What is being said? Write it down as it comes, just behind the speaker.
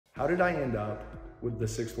How did I end up with the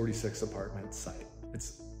 646 apartment site?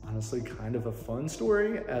 It's honestly kind of a fun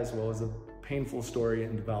story as well as a painful story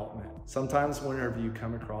in development. Sometimes whenever you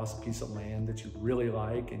come across a piece of land that you really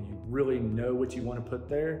like and you really know what you want to put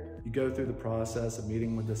there, you go through the process of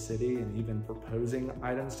meeting with the city and even proposing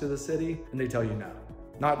items to the city, and they tell you no.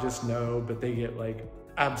 Not just no, but they get like,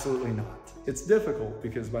 absolutely not. It's difficult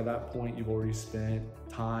because by that point you've already spent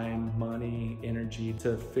time, money, energy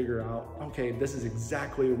to figure out, okay, this is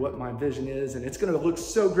exactly what my vision is and it's gonna look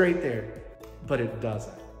so great there, but it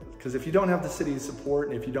doesn't. Because if you don't have the city's support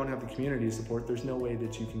and if you don't have the community's support, there's no way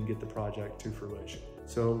that you can get the project to fruition.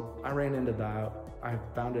 So I ran into that. I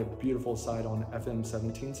found a beautiful site on FM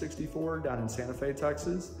 1764 down in Santa Fe,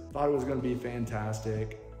 Texas. Thought it was gonna be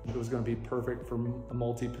fantastic. It was going to be perfect for a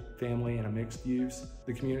multi-family and a mixed use.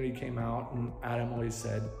 The community came out and Adam always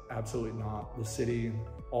said, absolutely not. The city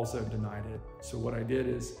also denied it. So what I did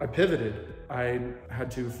is I pivoted. I had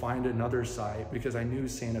to find another site because I knew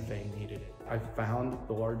Santa Fe needed it. I found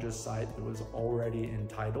the largest site that was already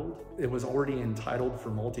entitled. It was already entitled for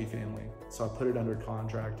multifamily. So I put it under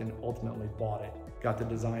contract and ultimately bought it. Got the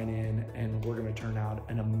design in, and we're gonna turn out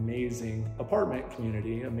an amazing apartment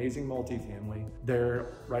community, amazing multifamily.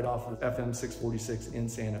 They're right off of FM 646 in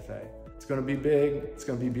Santa Fe. It's gonna be big, it's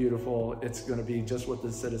gonna be beautiful, it's gonna be just what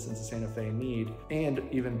the citizens of Santa Fe need. And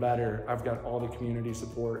even better, I've got all the community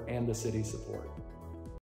support and the city support.